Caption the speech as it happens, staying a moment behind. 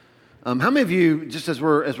How many of you, just as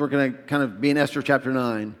we're going to kind of be in Esther chapter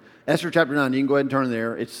 9, Esther chapter 9, you can go ahead and turn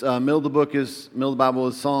there. It's middle of the Bible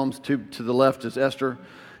is Psalms, to the left is Esther.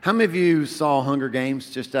 How many of you saw Hunger Games?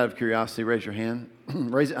 Just out of curiosity, raise your hand.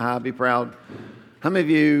 Raise it high, be proud. How many of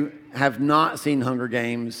you have not seen Hunger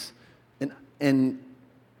Games? And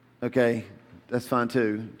okay, that's fine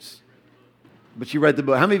too. But you read the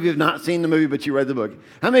book. How many of you have not seen the movie, but you read the book?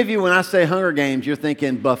 How many of you, when I say Hunger Games, you're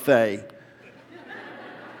thinking buffet?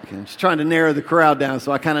 Okay, I'm just trying to narrow the crowd down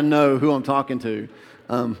so I kind of know who I'm talking to.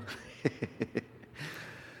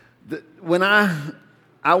 When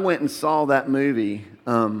I went and saw that movie,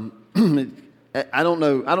 I don't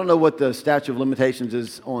know what the statute of limitations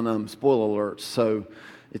is on spoiler alerts. So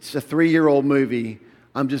it's a 3-year-old movie.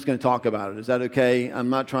 I'm just going to talk about it. Is that okay? I'm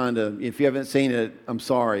not trying to. If you haven't seen it, I'm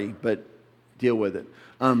sorry, but deal with it.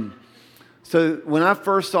 So when I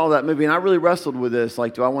first saw that movie, and I really wrestled with this,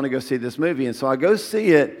 like, do I want to go see this movie? And so I go see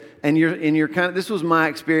it, and you're kind of, this was my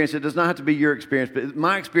experience. It does not have to be your experience, but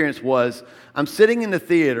my experience was, I'm sitting in the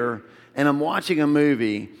theater, and I'm watching a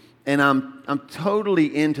movie, and I'm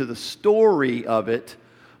totally into the story of it,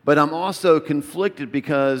 but I'm also conflicted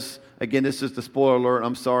because, again, this is the spoiler alert.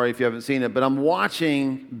 I'm sorry if you haven't seen it, but I'm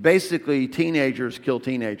watching basically teenagers kill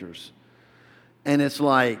teenagers. And it's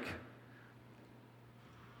like,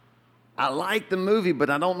 I like the movie,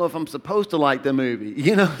 but I don't know if I'm supposed to like the movie.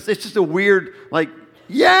 You know, it's just a weird, like,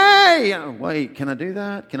 yay! Wait, can I do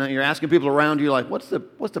that? You're asking people around you, like, what's the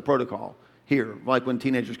protocol here? Like when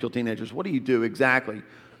teenagers kill teenagers, what do you do exactly?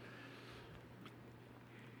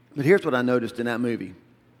 But here's what I noticed in that movie.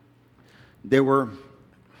 There were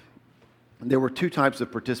 2 types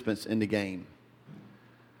of participants in the game.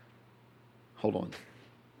 Hold on.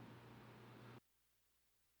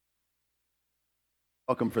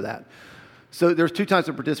 Welcome for that. So there's 2 types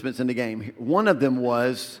of participants in the game. One of them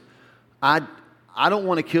was, I don't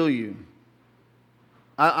want to kill you.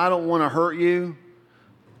 I don't want to hurt you.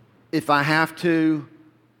 If I have to,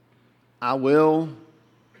 I will.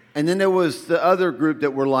 And then there was the other group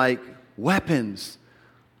that were like, weapons.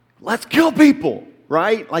 Let's kill people,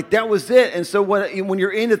 right? Like that was it. And so when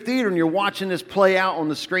you're in the theater and you're watching this play out on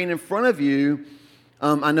the screen in front of you,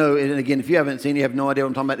 I know, and again, if you haven't seen it, you have no idea what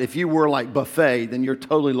I'm talking about. If you were like buffet, then you're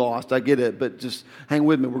totally lost. I get it, but just hang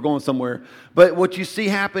with me. We're going somewhere. But what you see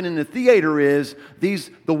happen in the theater is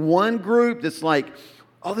the one group that's like,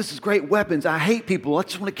 oh, this is great, weapons. I hate people. I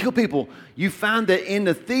just want to kill people. You found that in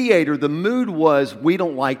the theater, the mood was, we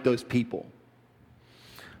don't like those people.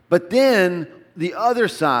 But then the other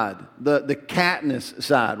side, the Katniss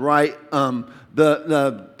side, right?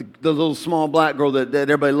 The little small black girl that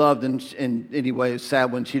everybody loved, and anyway, it's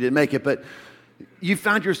sad when she didn't make it, but you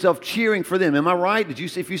found yourself cheering for them. Am I right?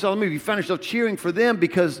 If you saw the movie, you found yourself cheering for them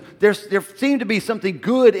because there seemed to be something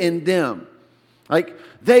good in them. Like,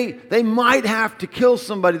 they might have to kill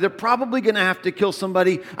somebody. They're probably going to have to kill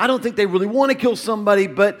somebody. I don't think they really want to kill somebody,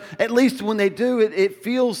 but at least when they do it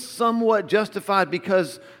feels somewhat justified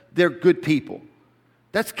because they're good people.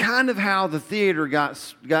 That's kind of how the theater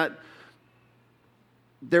got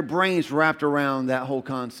their brains wrapped around that whole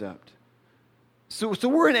concept. So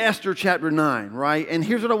we're in Esther chapter 9, right? And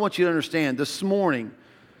here's what I want you to understand. This morning,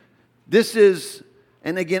 this is,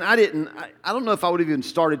 and again, I don't know if I would have even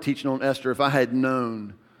started teaching on Esther if I had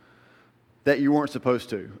known that you weren't supposed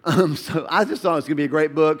to. So I just thought it was going to be a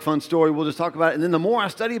great book, fun story. We'll just talk about it. And then the more I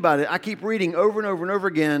study about it, I keep reading over and over and over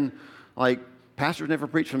again, like, pastors never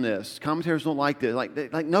preach from this. Commentators don't like this.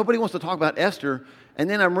 Like nobody wants to talk about Esther. And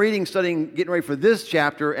then I'm reading, studying, getting ready for this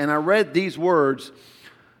chapter, and I read these words,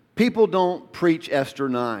 people don't preach Esther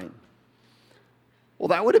 9. Well,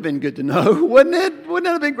 that would have been good to know, wouldn't it? Wouldn't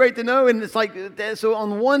that have been great to know? And it's like, so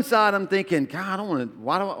on one side, I'm thinking, God, I don't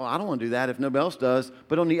want to do that if nobody else does.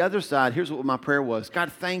 But on the other side, here's what my prayer was.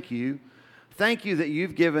 God, thank you. Thank you that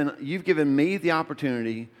you've given me the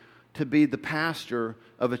opportunity to be the pastor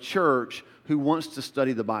of a church who wants to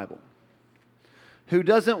study the Bible, who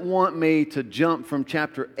doesn't want me to jump from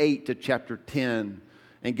chapter 8 to chapter 10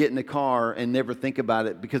 and get in the car and never think about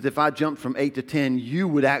it. Because if I jumped from 8 to 10, you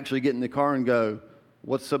would actually get in the car and go,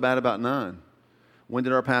 what's so bad about 9? When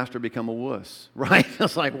did our pastor become a wuss? Right?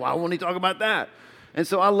 It's like, why won't he talk about that? And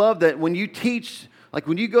so I love that when you teach, like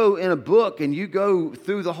when you go in a book and you go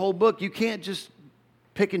through the whole book, you can't just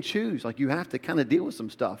pick and choose. Like you have to kind of deal with some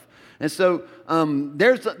stuff. And so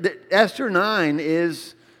Esther 9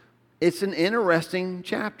 it's an interesting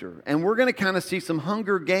chapter. And we're going to kind of see some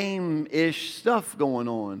Hunger Game-ish stuff going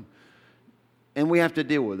on. And we have to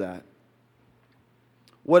deal with that.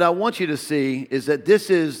 What I want you to see is that this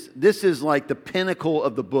is like the pinnacle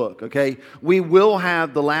of the book, okay? We will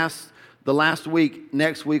have the last The last week,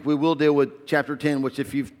 next week, we will deal with chapter 10, which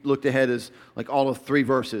if you've looked ahead is like all of 3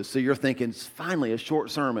 verses. So you're thinking, finally, a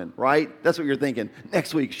short sermon, right? That's what you're thinking.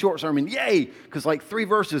 Next week, short sermon, yay! Because like 3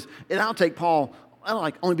 verses, and I'll take Paul, I'll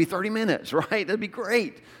like only be 30 minutes, right? That'd be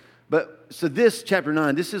great. But so this chapter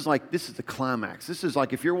 9, this is the climax. This is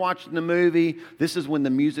like if you're watching the movie, this is when the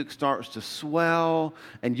music starts to swell,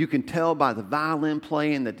 and you can tell by the violin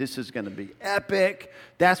playing that this is going to be epic.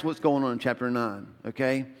 That's what's going on in chapter 9,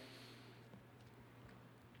 okay?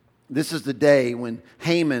 This is the day when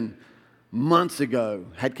Haman, months ago,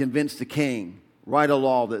 had convinced the king, write a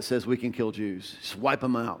law that says we can kill Jews. Just wipe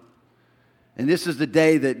them out. And this is the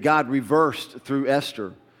day that God reversed through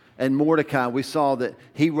Esther. And Mordecai, we saw that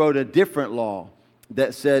he wrote a different law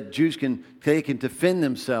that said Jews can defend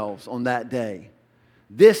themselves on that day.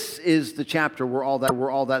 This is the chapter where all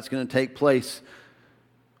that's going to take place.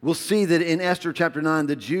 We'll see that in Esther chapter 9,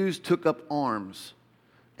 the Jews took up arms.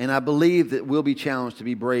 And I believe that we'll be challenged to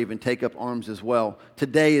be brave and take up arms as well.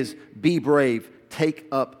 Today is be brave, take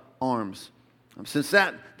up arms. Since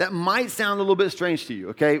that might sound a little bit strange to you,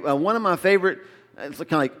 okay? One of my favorite... It's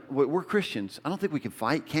kind of like, we're Christians. I don't think we can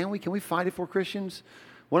fight. Can we? Can we fight if we're Christians?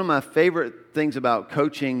 One of my favorite things about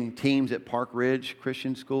coaching teams at Park Ridge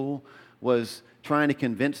Christian School was trying to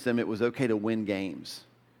convince them it was okay to win games.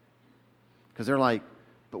 Because they're like,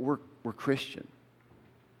 but we're Christian.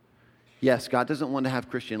 Yes, God doesn't want to have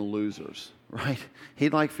Christian losers, right?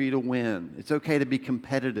 He'd like for you to win. It's okay to be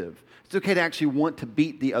competitive. It's okay to actually want to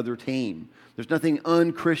beat the other team. There's nothing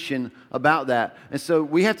un-Christian about that. And so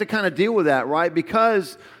we have to kind of deal with that, right?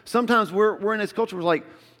 Because sometimes we're in this culture where it's like,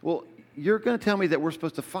 well, you're going to tell me that we're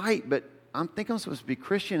supposed to fight, but I'm thinking I'm supposed to be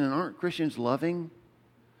Christian, and aren't Christians loving?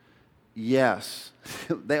 Yes,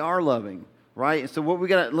 they are loving, right? And so what we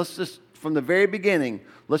got, let's just, from the very beginning,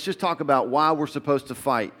 let's just talk about why we're supposed to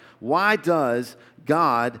fight. Why does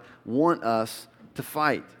God want us to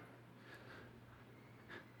fight?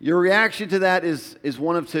 Your reaction to that is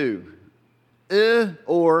one of two.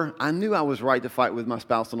 Or I knew I was right to fight with my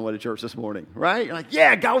spouse on the way to church this morning, right? You're like,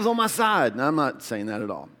 yeah, God was on my side. And I'm not saying that at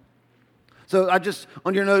all. So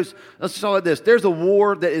on your notes, let's start with this. There's a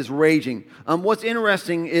war that is raging. What's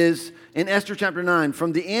interesting is in Esther chapter 9,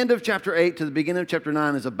 from the end of chapter 8 to the beginning of chapter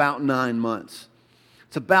 9 is about 9 months.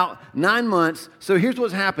 It's about 9 months. So here's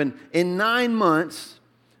what's happened. In 9 months,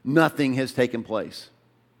 nothing has taken place.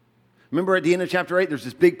 Remember at the end of chapter 8, there's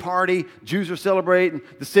this big party. Jews are celebrating.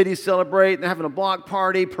 The city's celebrating. They're having a block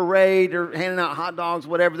party, parade. They're handing out hot dogs,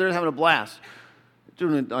 whatever. They're having a blast.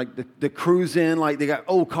 Doing like the cruise in, like they got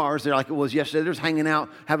old cars there like it was yesterday. They're just hanging out,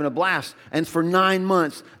 having a blast. And for 9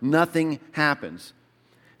 months, nothing happens.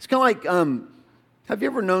 It's kind of like, have you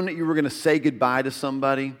ever known that you were going to say goodbye to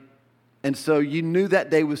somebody? And so you knew that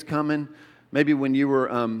day was coming. Maybe when you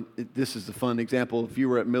were, this is a fun example, if you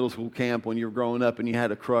were at middle school camp when you were growing up and you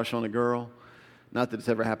had a crush on a girl. Not that it's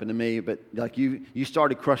ever happened to me, but like you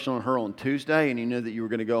started crushing on her on Tuesday and you knew that you were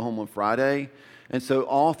going to go home on Friday. And so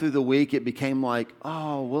all through the week it became like,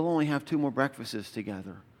 oh, we'll only have 2 more breakfasts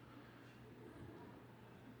together.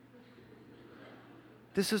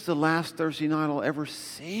 This is the last Thursday night I'll ever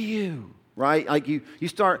see you, right? Like you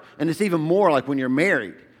start, and it's even more like when you're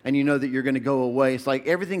married and you know that you're going to go away. It's like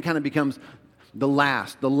everything kind of becomes the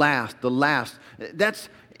last.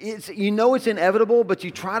 It's inevitable, but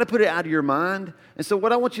you try to put it out of your mind. And so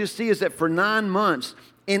what I want you to see is that for 9 months,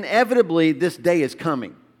 inevitably this day is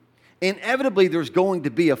coming. Inevitably there's going to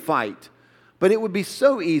be a fight. But it would be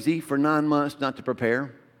so easy for 9 months not to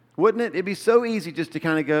prepare. Wouldn't it? It'd be so easy just to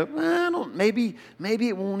kind of go, maybe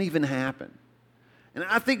it won't even happen. And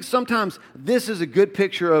I think sometimes this is a good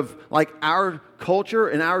picture of like our culture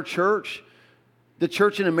and our church, the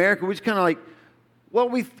church in America. We just kind of like, well,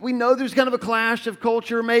 we know there's kind of a clash of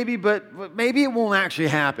culture maybe, but maybe it won't actually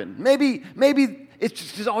happen. Maybe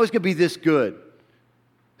it's just always going to be this good.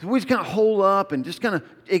 So we just kind of hold up and just kind of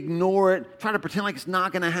ignore it, try to pretend like it's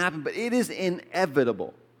not going to happen, but it is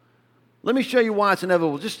inevitable. Let me show you why it's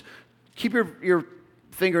inevitable. Just keep your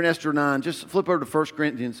finger in Esther 9. Just flip over to 1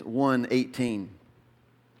 Corinthians 1:18.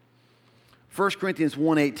 1 Corinthians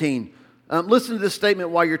 1:18. Listen to this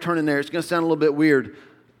statement while you're turning there. It's going to sound a little bit weird.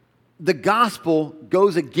 The gospel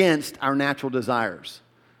goes against our natural desires.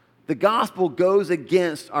 The gospel goes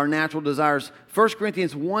against our natural desires. 1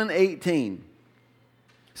 Corinthians 1:18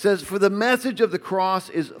 says, "For the message of the cross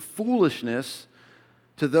is foolishness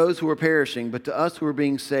to those who are perishing, but to us who are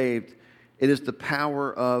being saved, it is the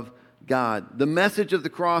power of God." The message of the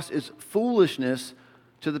cross is foolishness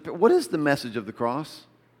to the... What is the message of the cross?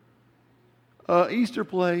 Easter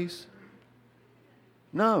plays.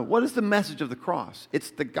 No, what is the message of the cross?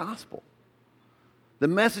 It's the gospel. The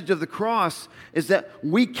message of the cross is that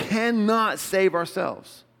we cannot save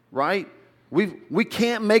ourselves, right? We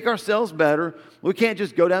can't make ourselves better. We can't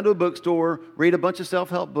just go down to a bookstore, read a bunch of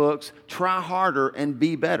self-help books, try harder, and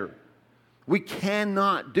be better. We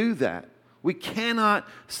cannot do that. We cannot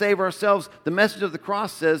save ourselves. The message of the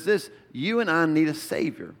cross says this: you and I need a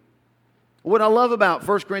Savior. What I love about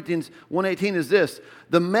 1 Corinthians 1:18 is this: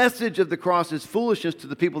 the message of the cross is foolishness to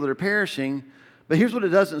the people that are perishing, but here's what it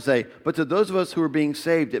doesn't say: but to those of us who are being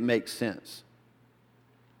saved, it makes sense.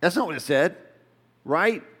 That's not what it said,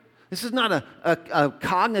 right? This is not a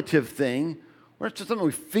cognitive thing, or it's just something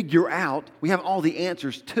we figure out. We have all the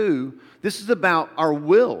answers to. This is about our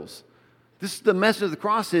wills. This is the message of the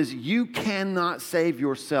cross: is you cannot save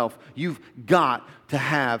yourself. You've got to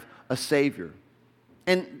have a Savior.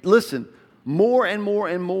 And listen, more and more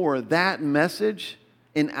and more, that message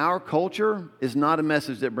in our culture is not a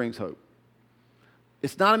message that brings hope.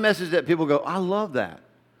 It's not a message that people go, I love that.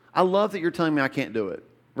 I love that you're telling me I can't do it,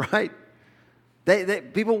 right?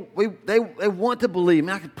 People want to believe,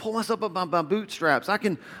 man, I can pull myself up by my bootstraps. I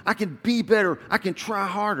can be better. I can try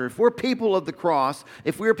harder. If we're people of the cross,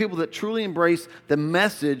 if we're people that truly embrace the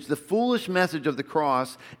message, the foolish message of the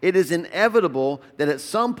cross, it is inevitable that at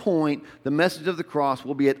some point the message of the cross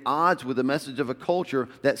will be at odds with the message of a culture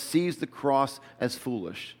that sees the cross as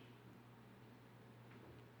foolish.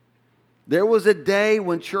 There was a day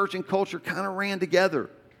when church and culture kind of ran together.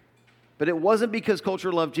 But it wasn't because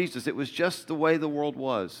culture loved Jesus. It was just the way the world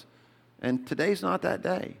was. And today's not that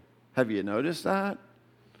day. Have you noticed that?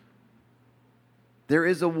 There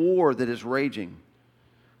is a war that is raging.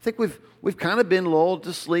 I think we've kind of been lulled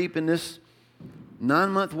to sleep in this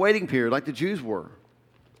 9-month waiting period like the Jews were,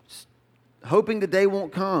 hoping the day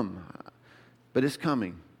won't come. But it's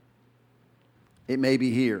coming. It may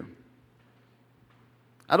be here.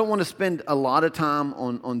 I don't want to spend a lot of time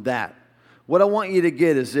on that. What I want you to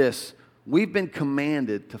get is this: we've been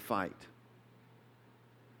commanded to fight.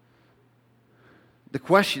 The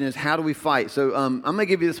question is, how do we fight? So I'm going to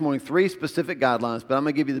give you this morning 3 specific guidelines, but I'm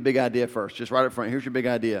going to give you the big idea first, just right up front. Here's your big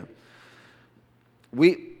idea.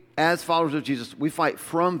 We, as followers of Jesus, we fight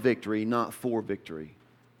from victory, not for victory.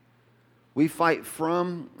 We fight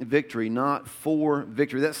from victory, not for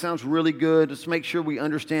victory. That sounds really good. Let's make sure we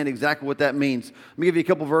understand exactly what that means. Let me give you a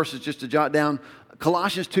couple verses just to jot down.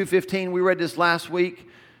 Colossians 2:15, we read this last week.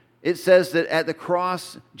 It says that at the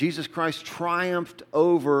cross, Jesus Christ triumphed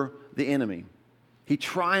over the enemy. He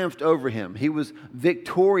triumphed over him. He was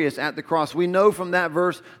victorious at the cross. We know from that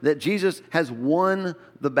verse that Jesus has won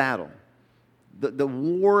the battle. The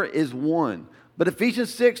war is won. But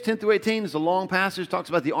Ephesians 6:10-18 is a long passage, talks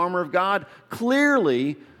about the armor of God.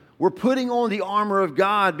 Clearly, we're putting on the armor of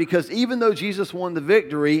God because even though Jesus won the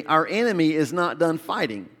victory, our enemy is not done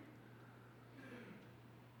fighting.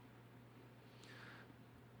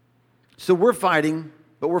 So we're fighting,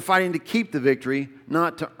 but we're fighting to keep the victory,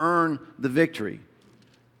 not to earn the victory.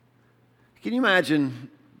 Can you imagine,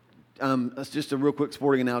 that's just a real quick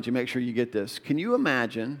sporting analogy, make sure you get this. Can you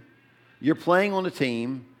imagine you're playing on a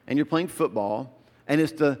team and you're playing football and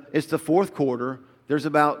it's the fourth quarter, there's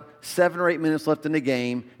about 7 or 8 minutes left in the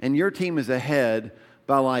game and your team is ahead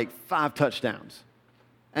by like 5 touchdowns.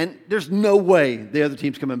 And there's no way the other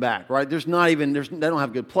team's coming back, right? They don't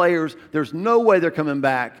have good players. There's no way they're coming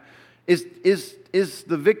back. Is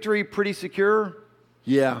the victory pretty secure?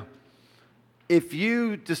 Yeah. If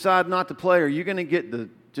you decide not to play, are you going to get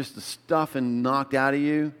just the stuffing knocked out of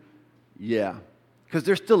you? Yeah. Because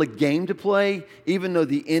there's still a game to play, even though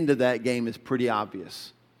the end of that game is pretty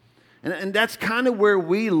obvious. And that's kind of where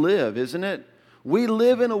we live, isn't it? We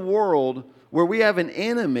live in a world where we have an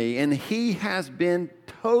enemy, and he has been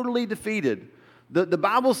totally defeated. The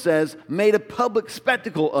Bible says, made a public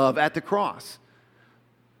spectacle of at the cross.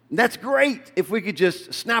 That's great if we could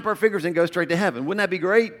just snap our fingers and go straight to heaven. Wouldn't that be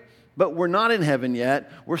great? But we're not in heaven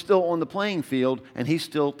yet. We're still on the playing field, and he's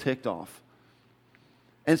still ticked off.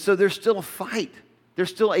 And so there's still a fight. There's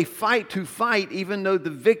still a fight to fight, even though the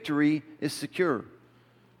victory is secure.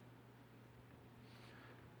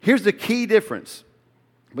 Here's the key difference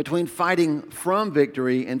between fighting from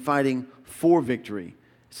victory and fighting for victory.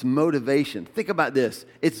 It's motivation. Think about this.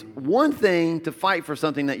 It's one thing to fight for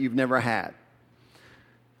something that you've never had.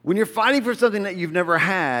 When you're fighting for something that you've never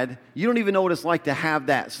had, you don't even know what it's like to have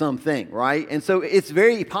that something, right? And so it's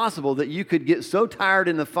very possible that you could get so tired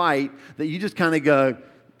in the fight that you just kind of go,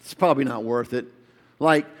 it's probably not worth it.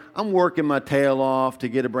 Like, I'm working my tail off to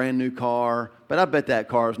get a brand new car, but I bet that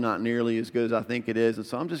car is not nearly as good as I think it is. And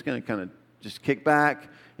so I'm just going to kind of just kick back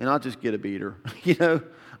and I'll just get a beater. You know,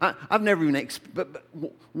 I've never even, but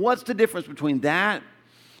what's the difference between that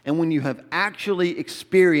and when you have actually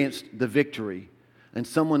experienced the victory? and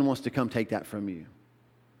someone wants to come take that from you.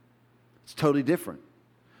 It's totally different.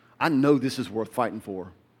 I know this is worth fighting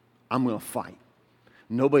for. I'm going to fight.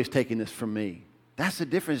 Nobody's taking this from me. That's the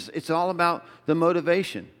difference. It's all about the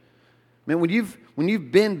motivation. Man, when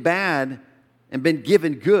you've been bad and been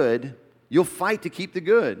given good, you'll fight to keep the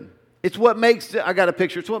good. It's what makes, I got a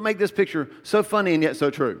picture, it's what makes this picture so funny and yet so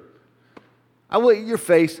true. I will eat your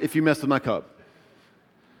face if you mess with my cup.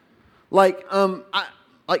 Like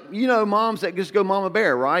moms that just go mama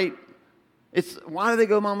bear, right? Why do they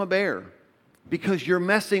go mama bear? Because you're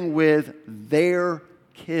messing with their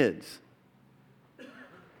kids.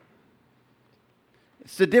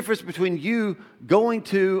 It's the difference between you going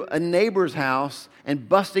to a neighbor's house and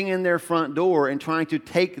busting in their front door and trying to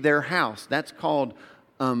take their house. That's called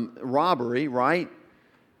robbery, right?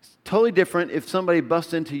 It's totally different if somebody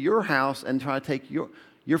busts into your house and try to take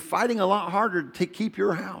you're fighting a lot harder to keep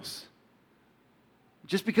your house.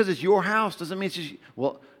 Just because it's your house doesn't mean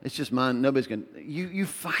it's just mine. Nobody's going to. You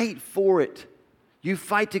fight for it. You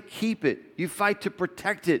fight to keep it. You fight to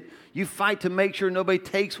protect it. You fight to make sure nobody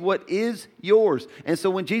takes what is yours. And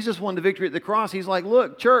so when Jesus won the victory at the cross, he's like,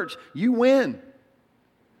 look, church, you win.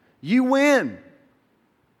 You win.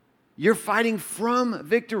 You're fighting from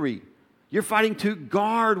victory. You're fighting to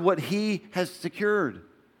guard what he has secured.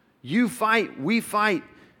 You fight. We fight.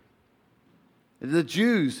 The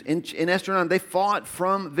Jews in Esther 9, they fought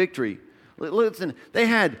from victory. Listen, they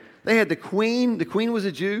had the queen. The queen was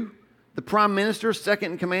a Jew. The prime minister,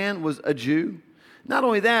 second in command, was a Jew. Not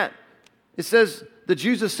only that, it says the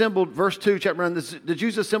Jews assembled, verse 2, chapter 9, the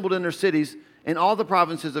Jews assembled in their cities in all the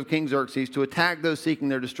provinces of King Xerxes to attack those seeking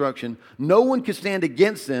their destruction. No one could stand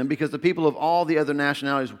against them because the people of all the other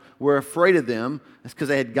nationalities were afraid of them. That's because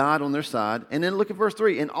they had God on their side. And then look at verse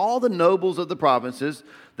 3. And all the nobles of the provinces,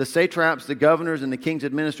 the satraps, the governors, and the king's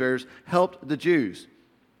administrators helped the Jews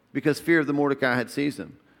because fear of the Mordecai had seized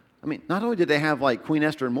them. I mean, not only did they have like Queen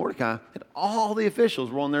Esther and Mordecai, all the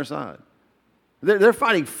officials were on their side. They're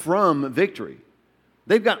fighting from victory.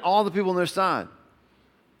 They've got all the people on their side.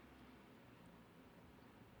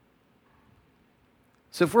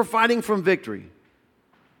 So if we're fighting from victory,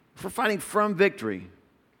 what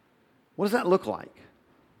does that look like?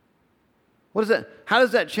 How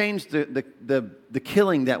does that change the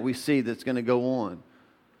killing that we see that's going to go on?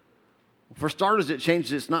 For starters, it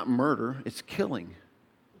changes. It's not murder, it's killing.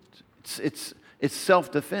 It's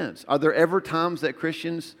self-defense. Are there ever times that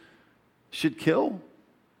Christians should kill?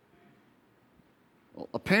 Well,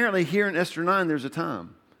 apparently here in Esther 9, there's a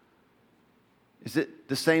time. Is it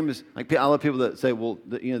the same as, like, I love people that say, well,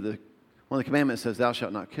 one of the commandments says, thou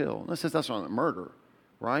shalt not kill. And it says that's not murder,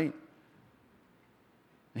 right?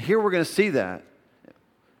 And here we're going to see that.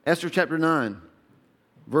 Esther chapter 9,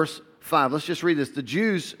 verse 5. Let's just read this. The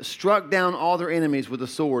Jews struck down all their enemies with a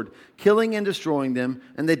sword, killing and destroying them,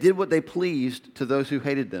 and they did what they pleased to those who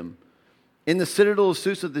hated them. In the citadel of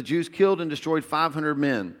Susa, the Jews killed and destroyed 500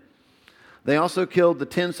 men. They also killed the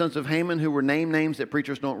 10 sons of Haman, who were named names that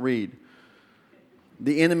preachers don't read,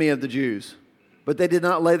 the enemy of the Jews. But they did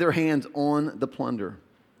not lay their hands on the plunder.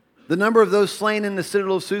 The number of those slain in the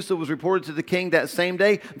citadel of Susa was reported to the king that same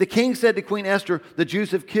day. The king said to Queen Esther, the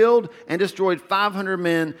Jews have killed and destroyed 500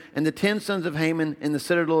 men and the 10 sons of Haman in the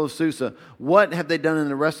citadel of Susa. What have they done in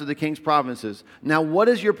the rest of the king's provinces? Now, what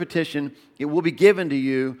is your petition? It will be given to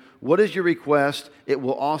you. What is your request? It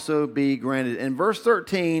will also be granted. And verse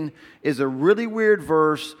 13 is a really weird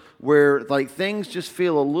verse where things just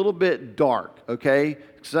feel a little bit dark, okay?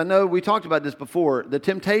 Because I know we talked about this before. The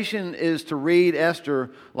temptation is to read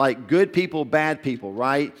Esther like good people, bad people,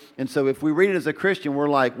 right? And so if we read it as a Christian, we're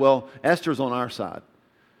like, well, Esther's on our side.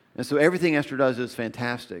 And so everything Esther does is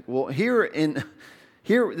fantastic. Well, here,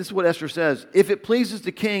 this is what Esther says. If it pleases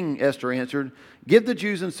the king, Esther answered, give the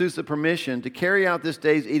Jews in Susa permission to carry out this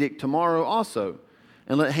day's edict tomorrow also,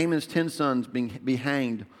 and let Haman's 10 sons be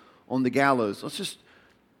hanged on the gallows. Let's just,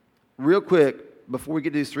 real quick, before we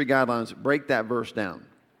get to these 3 guidelines, break that verse down.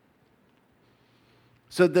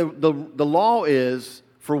 So the law is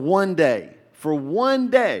for one day,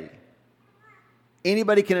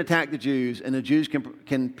 anybody can attack the Jews, and the Jews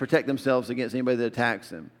can protect themselves against anybody that attacks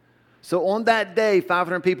them. So on that day,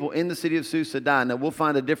 500 people in the city of Susa died. Now, we'll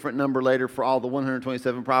find a different number later for all the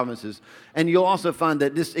 127 provinces. And you'll also find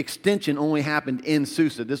that this extension only happened in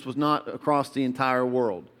Susa. This was not across the entire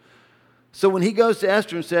world. So when he goes to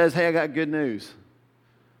Esther and says, hey, I got good news.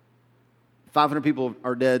 500 people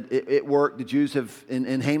are dead. It worked. The Jews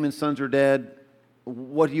and Haman's sons are dead.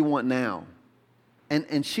 What do you want now?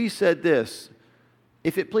 And she said this,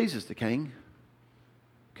 if it pleases the king,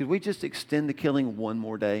 could we just extend the killing one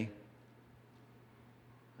more day?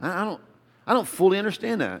 I don't fully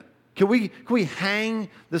understand that. Can we hang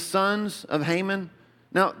the sons of Haman?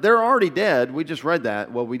 Now, they're already dead. We just read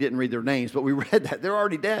that. Well, we didn't read their names, but we read that. They're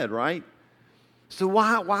already dead, right? So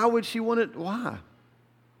why would she want it? Why?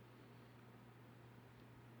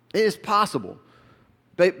 It is possible.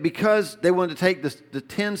 But because they wanted to take the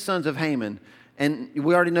 10 sons of Haman, and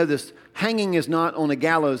we already know this, hanging is not on a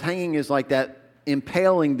gallows. Hanging is like that,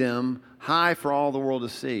 impaling them high for all the world to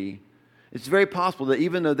see. It's very possible that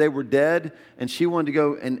even though they were dead and she wanted to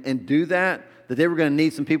go and do that they were going to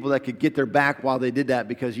need some people that could get their back while they did that,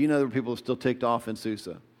 because there were people still ticked off in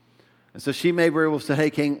Susa. And so she may very well say, hey,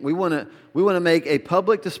 King, we want to make a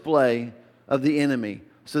public display of the enemy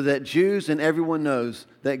so that Jews and everyone knows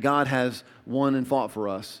that God has won and fought for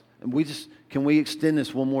us. And can we extend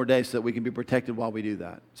this one more day so that we can be protected while we do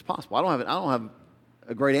that? It's possible. I don't have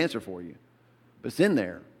a great answer for you, but it's in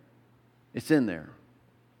there. It's in there.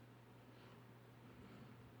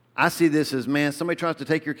 I see this as, man, somebody tries to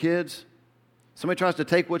take your kids. Somebody tries to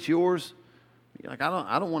take what's yours. You're like,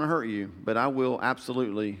 I don't want to hurt you, but I will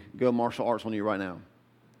absolutely go martial arts on you right now,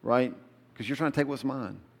 right? Because you're trying to take what's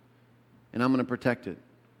mine, and I'm going to protect it.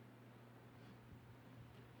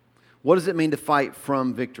 What does it mean to fight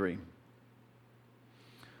from victory?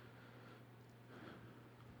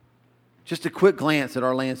 Just a quick glance at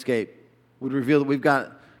our landscape would reveal that we've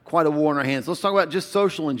got quite a war in our hands. Let's talk about just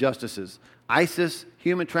social injustices. ISIS,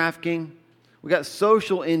 human trafficking. We got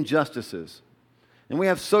social injustices. And we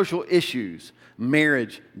have social issues,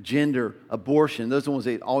 marriage, gender, abortion. Those are the ones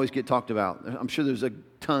that always get talked about. I'm sure there's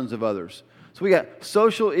tons of others. So we got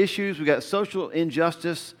social issues, we got social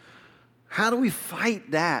injustice. How do we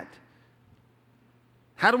fight that?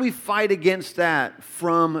 How do we fight against that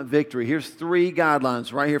from victory? Here's 3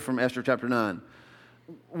 guidelines right here from Esther chapter 9.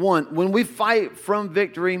 1, when we fight from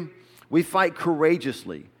victory, we fight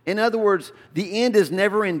courageously. In other words, the end is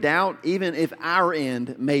never in doubt, even if our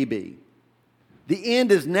end may be. The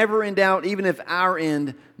end is never in doubt, even if our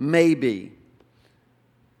end may be.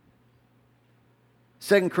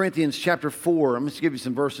 2 Corinthians chapter 4. I'm just going to give you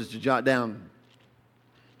some verses to jot down.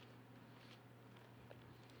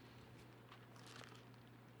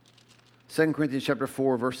 Second Corinthians chapter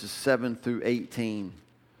 4, verses 7 through 18.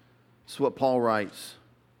 This is what Paul writes.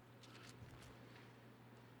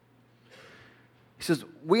 He says,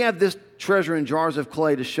 we have this treasure in jars of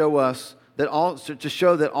clay to show that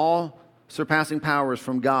all surpassing power is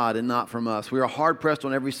from God and not from us. We are hard pressed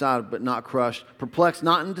on every side, but not crushed, perplexed,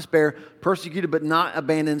 not in despair, persecuted, but not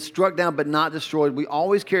abandoned, struck down, but not destroyed. We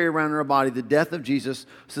always carry around in our body the death of Jesus,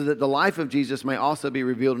 so that the life of Jesus may also be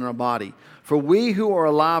revealed in our body. For we who are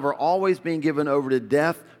alive are always being given over to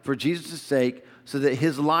death for Jesus' sake, so that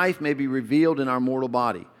his life may be revealed in our mortal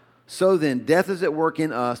body. So then, death is at work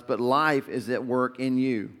in us, but life is at work in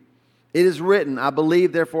you. It is written, I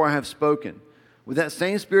believe, therefore I have spoken. With that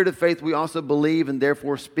same spirit of faith, we also believe and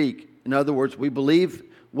therefore speak. In other words, we believe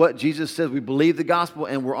what Jesus says. We believe the gospel,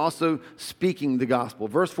 and we're also speaking the gospel.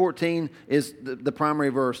 Verse 14 is the primary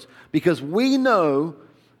verse. Because we know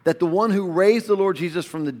that the one who raised the Lord Jesus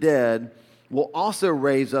from the dead will also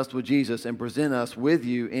raise us with Jesus and present us with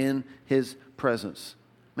you in his presence.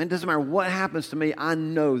 Man, it doesn't matter what happens to me, I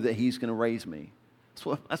know that he's going to raise me.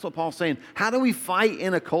 That's what Paul's saying. How do we fight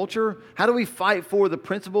in a culture? How do we fight for the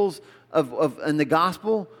principles in the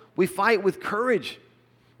gospel? We fight with courage.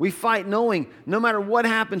 We fight knowing no matter what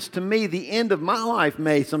happens to me, the end of my life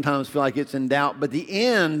may sometimes feel like it's in doubt, but the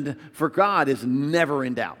end for God is never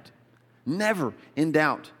in doubt. Never in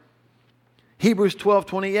doubt. Hebrews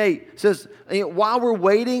 12:28 says, while we're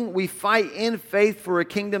waiting, we fight in faith for a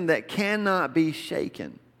kingdom that cannot be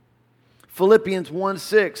shaken. Philippians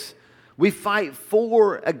 1:6, we fight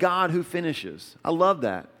for a God who finishes. I love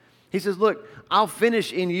that. He says, look, I'll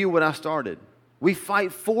finish in you what I started. We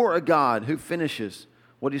fight for a God who finishes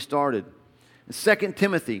what he started. 2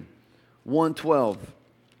 Timothy 1:12.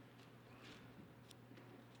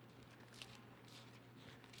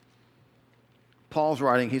 Paul's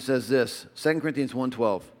writing, he says this, 2 Corinthians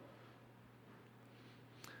 1:12.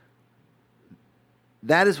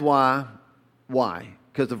 That is why?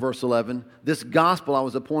 Because of verse 11. This gospel I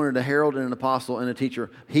was appointed a herald and an apostle and a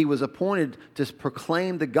teacher. He was appointed to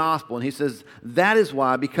proclaim the gospel. And he says, that is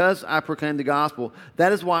why, because I proclaim the gospel,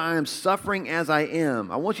 that is why I am suffering as I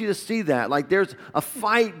am. I want you to see that. Like there's a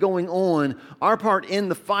fight going on. Our part in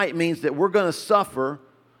the fight means that we're going to suffer.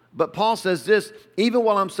 But Paul says this, even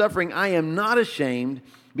while I'm suffering, I am not ashamed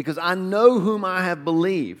because I know whom I have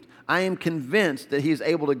believed. I am convinced that he is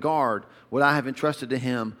able to guard what I have entrusted to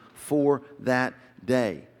him for that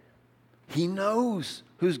day. He knows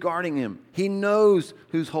who's guarding him. He knows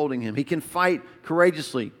who's holding him. He can fight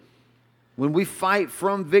courageously. When we fight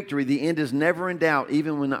from victory, the end is never in doubt,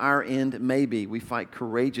 even when our end may be. We fight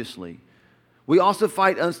courageously. We also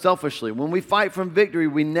fight unselfishly. When we fight from victory,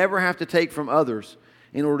 we never have to take from others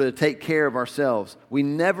in order to take care of ourselves. We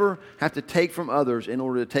never have to take from others in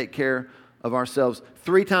order to take care of ourselves.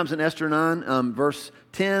 3 times in Esther 9, verse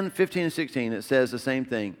 10, 15, and 16, it says the same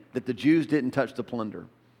thing, that the Jews didn't touch the plunder.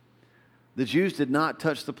 The Jews did not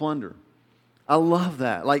touch the plunder. I love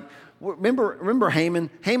that. Like, remember Haman?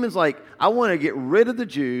 Haman's like, I want to get rid of the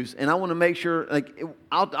Jews, and I want to make sure, like,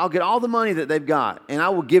 I'll get all the money that they've got, and I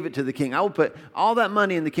will give it to the king. I will put all that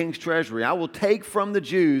money in the king's treasury. I will take from the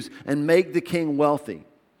Jews and make the king wealthy.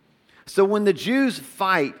 So when the Jews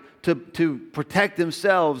fight to protect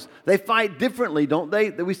themselves, they fight differently, don't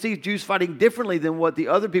they? We see Jews fighting differently than what the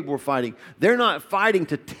other people were fighting. They're not fighting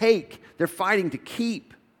to take, they're fighting to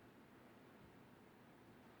keep.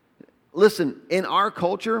 Listen, in our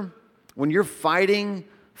culture, when you're fighting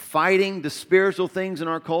the spiritual things in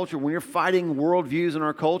our culture, when you're fighting worldviews in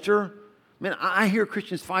our culture, man, I hear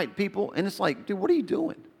Christians fight people, and it's like, dude, what are you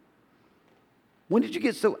doing? When did you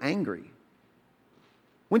get so angry?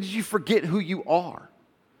 When did you forget who you are?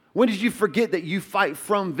 When did you forget that you fight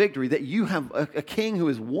from victory, that you have a king who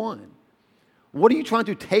has won? What are you trying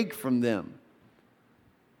to take from them?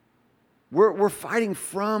 We're fighting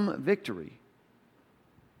from victory.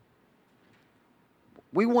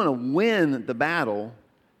 We want to win the battle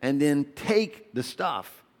and then take the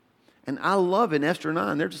stuff. And I love in Esther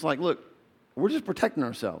 9, they're just like, look, we're just protecting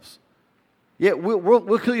ourselves. Yeah,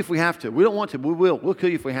 we'll kill you if we have to. We don't want to, but we will. We'll kill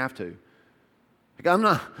you if we have to. Like,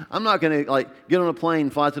 I'm not going to like get on a plane,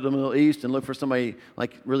 fly to the Middle East, and look for somebody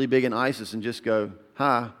like really big in ISIS and just go,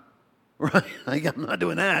 hi, right? Like, I'm not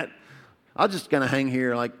doing that. I'll just kind of hang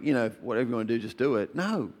here, like, you know, whatever you want to do, just do it.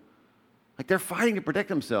 No, like they're fighting to protect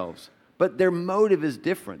themselves. But their motive is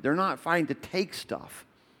different. They're not fighting to take stuff.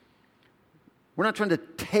 We're not trying to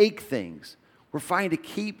take things. We're fighting to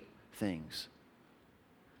keep things.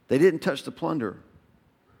 They didn't touch the plunder.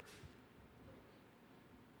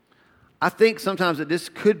 I think sometimes that this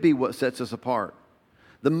could be what sets us apart.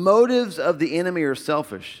 The motives of the enemy are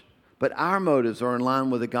selfish, but our motives are in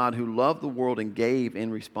line with a God who loved the world and gave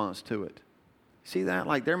in response to it. See that?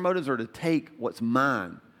 Like, their motives are to take what's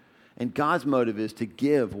mine. And God's motive is to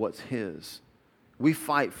give what's His. We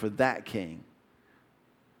fight for that king.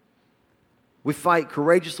 We fight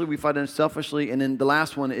courageously, we fight unselfishly, and then the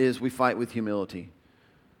last one is we fight with humility.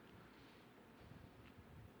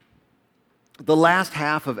 The last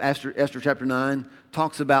half of Esther chapter 9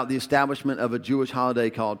 talks about the establishment of a Jewish holiday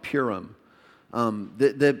called Purim.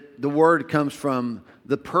 The word comes from,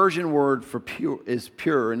 the Persian word for pure is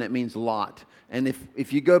pure, and it means lot. And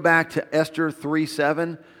if you go back to Esther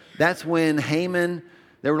 3:7, that's when Haman,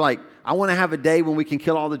 they were like, I want to have a day when we can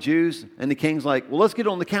kill all the Jews. And the king's like, well, let's get it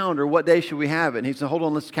on the calendar. What day should we have it? And he said, hold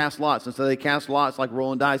on, let's cast lots. And so they cast lots like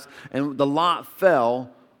rolling dice. And the lot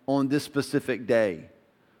fell on this specific day.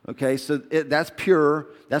 Okay, so that's pure.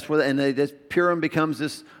 That's where, Purim becomes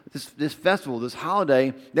this festival, this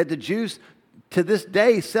holiday that the Jews to this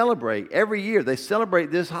day celebrate. Every year they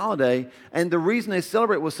celebrate this holiday. And the reason they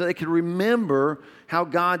celebrate was so they could remember how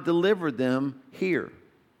God delivered them here.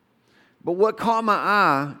 But what caught my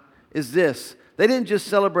eye is this. They didn't just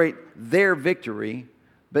celebrate their victory,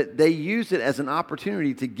 but they used it as an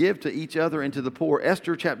opportunity to give to each other and to the poor.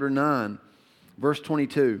 Esther chapter 9, verse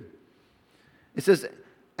 22. It says,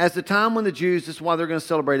 as the time when the Jews, this is why they're going to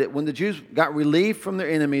celebrate it, when the Jews got relief from their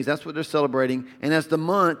enemies, that's what they're celebrating, and as the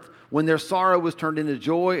month when their sorrow was turned into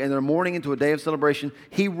joy and their mourning into a day of celebration,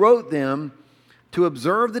 he wrote them to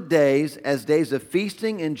observe the days as days of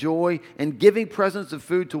feasting and joy and giving presents of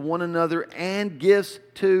food to one another and gifts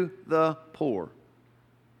to the poor.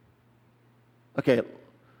 Okay,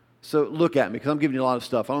 so look at me because I'm giving you a lot of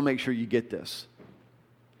stuff. I want to make sure you get this.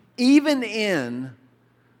 Even in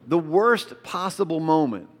the worst possible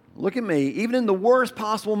moment, look at me, even in the worst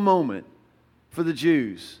possible moment for the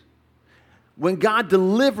Jews, when God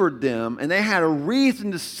delivered them and they had a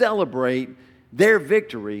reason to celebrate their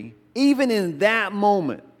victory, even in that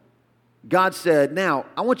moment, God said, now,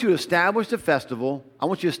 I want you to establish a festival. I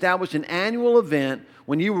want you to establish an annual event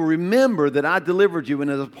when you will remember that I delivered you. And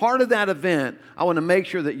as a part of that event, I want to make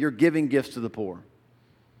sure that you're giving gifts to the poor.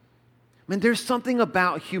 I mean, there's something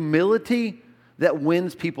about humility that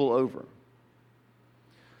wins people over.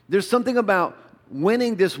 There's something about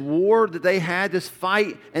winning this war that they had, this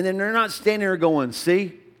fight, and then they're not standing there going,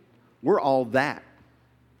 see, we're all that.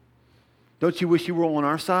 Don't you wish you were on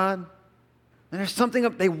our side? And there's something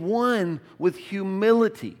they won with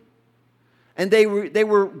humility. And they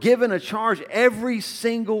were given a charge every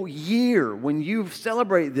single year when you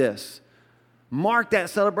celebrate this. mark that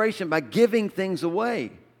celebration by giving things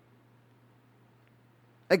away.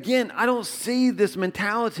 Again, I don't see this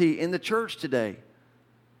mentality in the church today.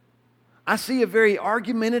 I see a very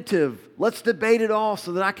argumentative, let's debate it all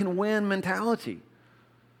so that I can win mentality.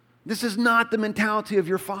 This is not the mentality of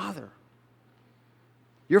your Father.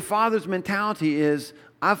 Your Father's mentality is,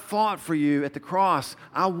 I fought for you at the cross.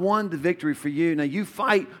 I won the victory for you. Now you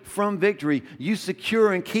fight from victory. You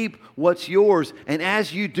secure and keep what's yours. And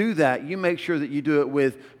as you do that, you make sure that you do it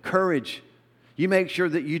with courage. You make sure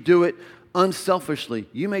that you do it unselfishly.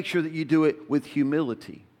 You make sure that you do it with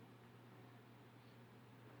humility.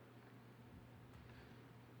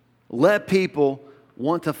 Let people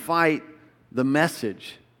want to fight the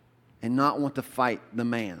message and not want to fight the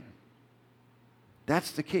man.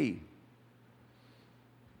 That's the key.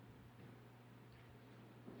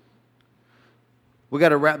 We got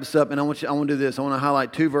to wrap this up, and I want to do this. I want to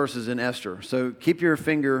highlight 2 verses in Esther. So keep your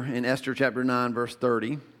finger in Esther chapter 9, verse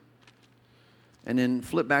 30, and then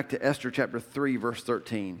flip back to Esther chapter 3, verse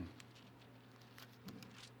 13.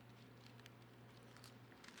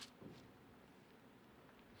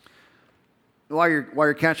 While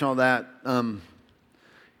you're catching all that,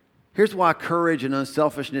 here's why courage and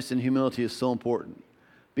unselfishness and humility is so important.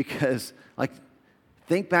 Because,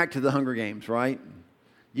 think back to the Hunger Games, right?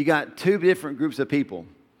 You got 2 different groups of people.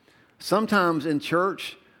 Sometimes in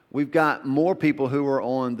church, we've got more people who are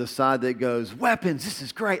on the side that goes, weapons, this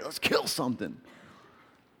is great, let's kill something.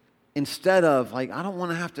 Instead of, I don't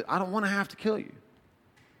want to have to kill you.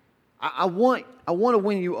 I want to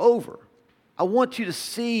win you over. I want you to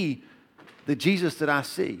see the Jesus that I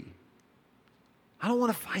see. I don't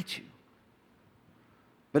want to fight you.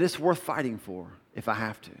 But it's worth fighting for if I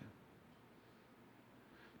have to.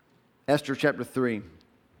 Esther chapter 3,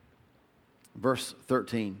 verse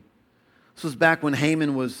 13. This was back when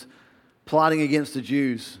Haman was plotting against the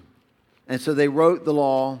Jews. And so they wrote the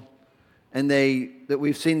law, and that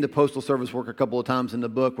we've seen the postal service work a couple of times in the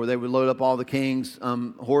book, where they would load up all the king's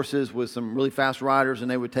horses with some really fast riders, and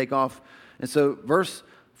they would take off. And so verse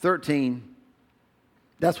 13,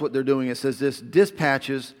 that's what they're doing. It says this: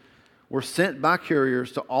 dispatches were sent by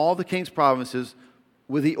couriers to all the king's provinces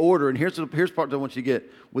with the order, and here's the part that I want you to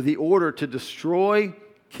get, with the order to destroy,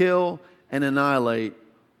 kill, and annihilate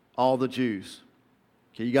all the Jews.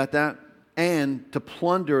 Okay, you got that? And to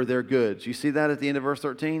plunder their goods. You see that at the end of verse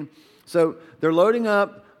 13? So they're loading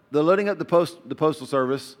up the postal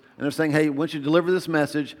service, and they're saying, hey, once you deliver this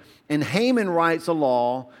message, and Haman writes a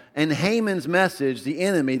law, and Haman's message, the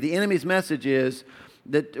enemy's message is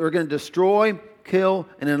that we're going to destroy, kill,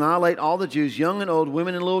 and annihilate all the Jews, young and old,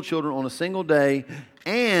 women and little children, on a single day,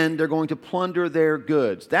 and they're going to plunder their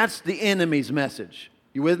goods. That's the enemy's message.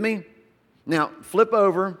 You with me? Now, flip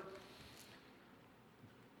over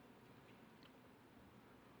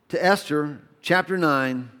to Esther chapter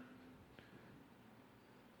 9,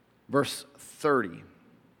 verse 30.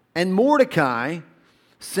 And Mordecai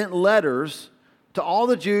sent letters to all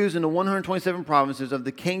the Jews in the 127 provinces of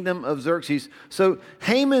the kingdom of Xerxes. So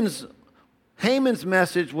Haman's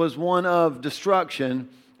message was one of destruction.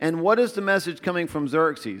 And what is the message coming from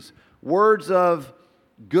Xerxes? Words of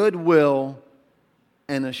goodwill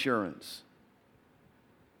and assurance.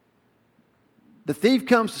 The thief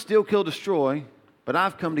comes to steal, kill, destroy, but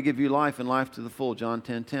I've come to give you life and life to the full, John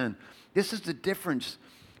 10:10. This is the difference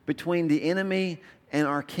between the enemy and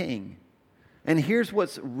our king. And here's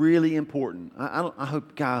what's really important. I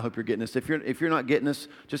hope you're getting this. If you're not getting this,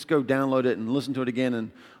 just go download it and listen to it again,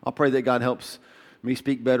 and I'll pray that God helps me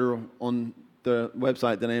speak better on the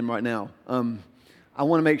website than I am right now. I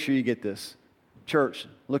want to make sure you get this. Church,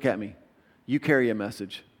 look at me. You carry a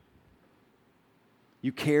message.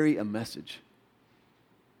 You carry a message.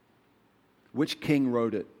 Which king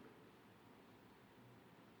wrote it?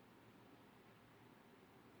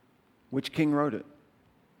 Which king wrote it?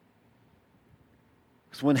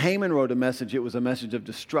 Because when Haman wrote a message, it was a message of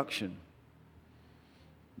destruction.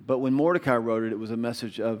 But when Mordecai wrote it, it was a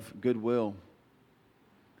message of goodwill.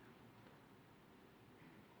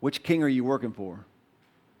 Which king are you working for?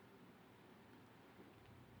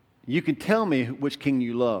 You can tell me which king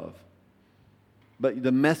you love, but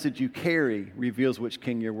the message you carry reveals which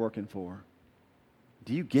king you're working for.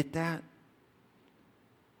 Do you get that?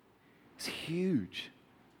 It's huge.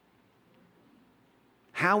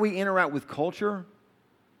 How we interact with culture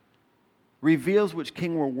reveals which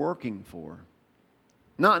king we're working for.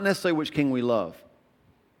 Not necessarily which king we love,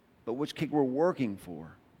 but which king we're working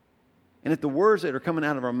for. And if the words that are coming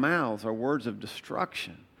out of our mouths are words of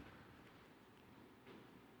destruction,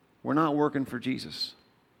 we're not working for Jesus.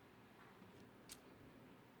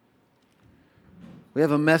 We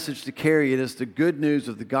have a message to carry. It is the good news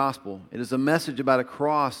of the gospel. It is a message about a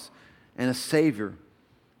cross and a Savior.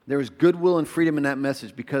 There is goodwill and freedom in that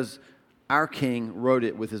message because our King wrote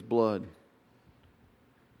it with His blood.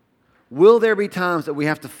 Will there be times that we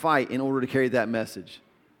have to fight in order to carry that message?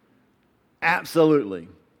 Absolutely.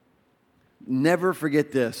 Never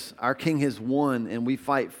forget this. Our King has won, and we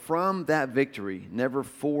fight from that victory, never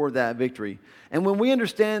for that victory. And when we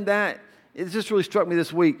understand that, it just really struck me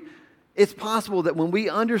this week. It's possible that when we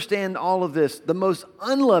understand all of this, the most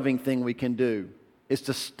unloving thing we can do is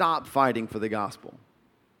to stop fighting for the gospel.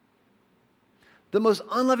 The most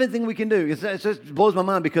unloving thing we can do. It just blows my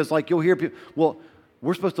mind because like you'll hear people, well,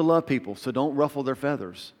 we're supposed to love people, so don't ruffle their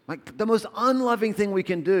feathers. Like the most unloving thing we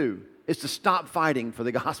can do is to stop fighting for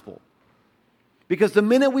the gospel. Because the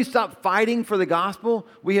minute we stop fighting for the gospel,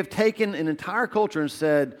 we have taken an entire culture and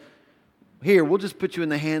said, here, we'll just put you in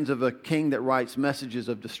the hands of a king that writes messages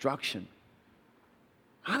of destruction.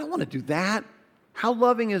 I don't want to do that. How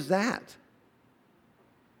loving is that?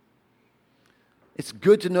 It's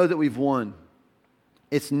good to know that we've won.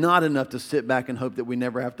 It's not enough to sit back and hope that we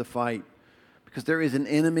never have to fight. Because there is an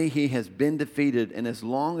enemy, he has been defeated, and as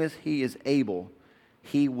long as he is able,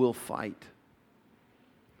 he will fight.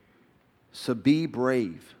 So be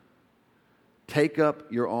brave. Take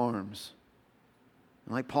up your arms.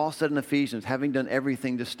 And like Paul said in Ephesians, having done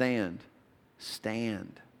everything to stand,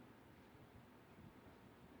 stand.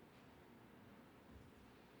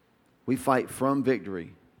 We fight from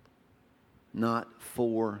victory, not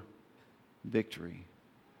for victory.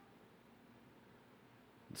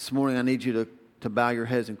 This morning I need you to bow your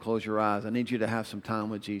heads and close your eyes. I need you to have some time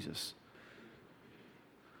with Jesus.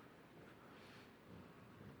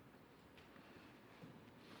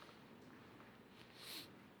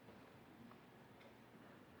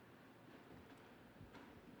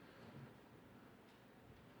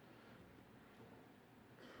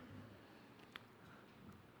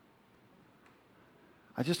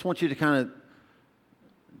 I just want you to kind of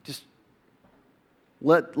just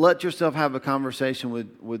let yourself have a conversation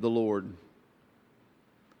with the Lord.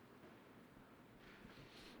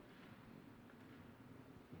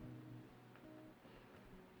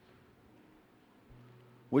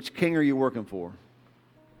 Which king are you working for?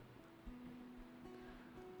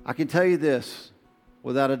 I can tell you this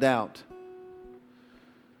without a doubt,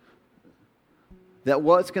 that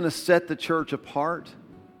what's going to set the church apart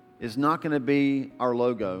is not going to be our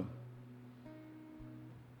logo.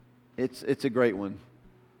 It's a great one.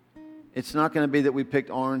 It's not going to be that we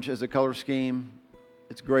picked orange as a color scheme.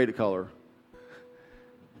 It's great a color.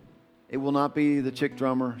 It will not be the chick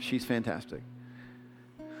drummer. She's fantastic.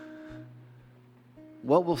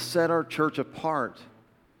 What will set our church apart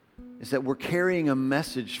is that we're carrying a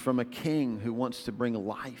message from a king who wants to bring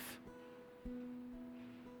life.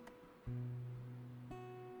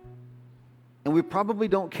 And we probably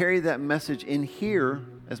don't carry that message in here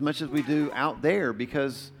as much as we do out there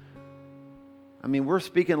because, I mean, we're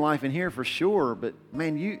speaking life in here for sure, but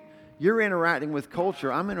man, you're interacting with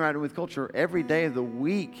culture. I'm interacting with culture every day of the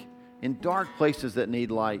week in dark places that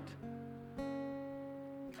need light.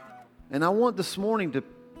 And I want this morning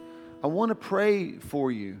I want to pray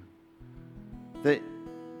for you that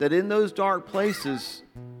in those dark places,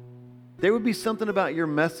 there would be something about your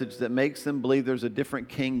message that makes them believe there's a different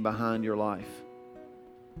king behind your life.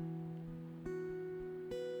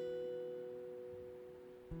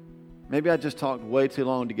 Maybe I just talked way too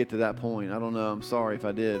long to get to that point. I don't know. I'm sorry if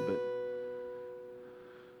I did, but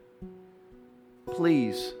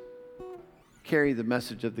please carry the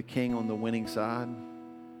message of the king on the winning side.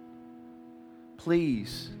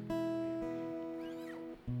 Please.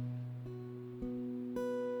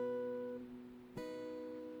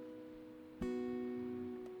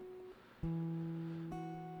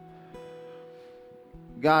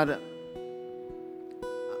 God,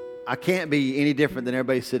 I can't be any different than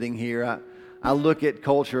everybody sitting here. I look at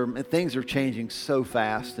culture and things are changing so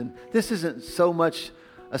fast. And this isn't so much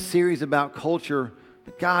a series about culture,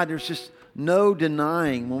 but God, there's just no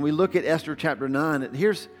denying. When we look at Esther chapter 9,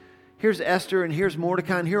 here's Esther and here's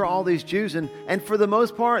Mordecai and here are all these Jews. And for the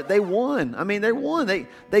most part, they won. I mean, they won.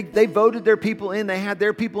 They voted their people in. They had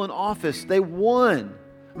their people in office. They won.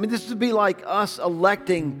 I mean, this would be like us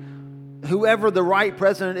electing whoever the right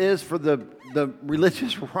president is for the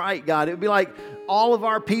religious right, God. It would be like all of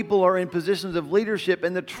our people are in positions of leadership.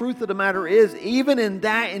 And the truth of the matter is, even in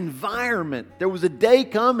that environment, there was a day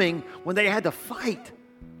coming when they had to fight.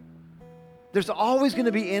 There's always going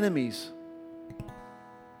to be enemies.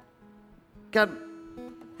 God,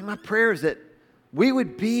 and my prayer is that we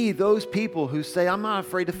would be those people who say, I'm not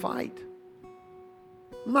afraid to fight.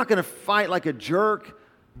 I'm not going to fight like a jerk.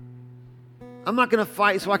 I'm not going to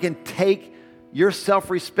fight so I can take your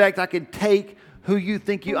self-respect. I can take who you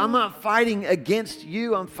think you. I'm not fighting against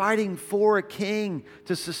you. I'm fighting for a king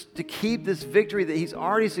to keep this victory that he's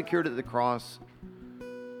already secured at the cross.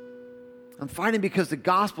 I'm fighting because the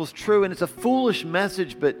gospel is true, and it's a foolish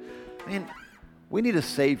message, but man, we need a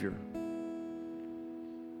Savior.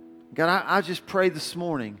 God, I just pray this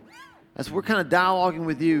morning, as we're kind of dialoguing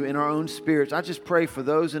with you in our own spirits, I just pray for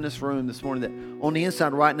those in this room this morning that on the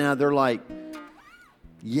inside right now, they're like,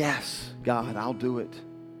 yes, God, I'll do it.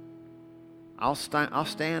 I'll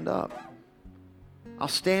stand up. I'll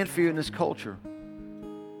stand for you in this culture.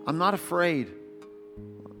 I'm not afraid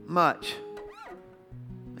much.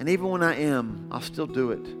 And even when I am, I'll still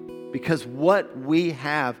do it. Because what we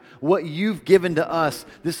have, what you've given to us,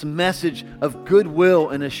 this message of goodwill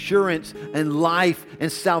and assurance and life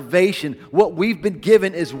and salvation, what we've been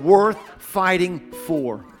given is worth fighting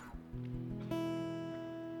for.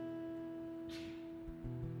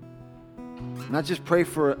 And I just pray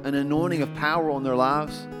for an anointing of power on their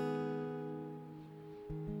lives.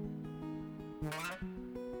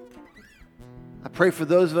 I pray for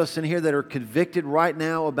those of us in here that are convicted right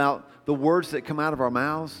now about the words that come out of our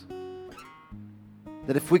mouths.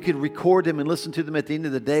 That if we could record them and listen to them at the end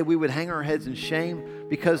of the day, we would hang our heads in shame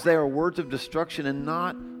because they are words of destruction and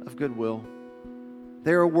not of goodwill.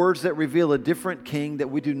 They are words that reveal a different king that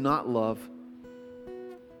we do not love.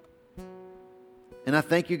 And I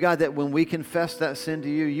thank you, God, that when we confess that sin to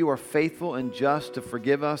you, you are faithful and just to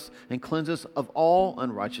forgive us and cleanse us of all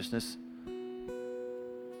unrighteousness.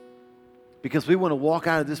 Because we want to walk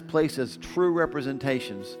out of this place as true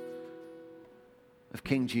representations of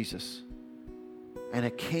King Jesus and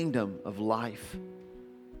a kingdom of life.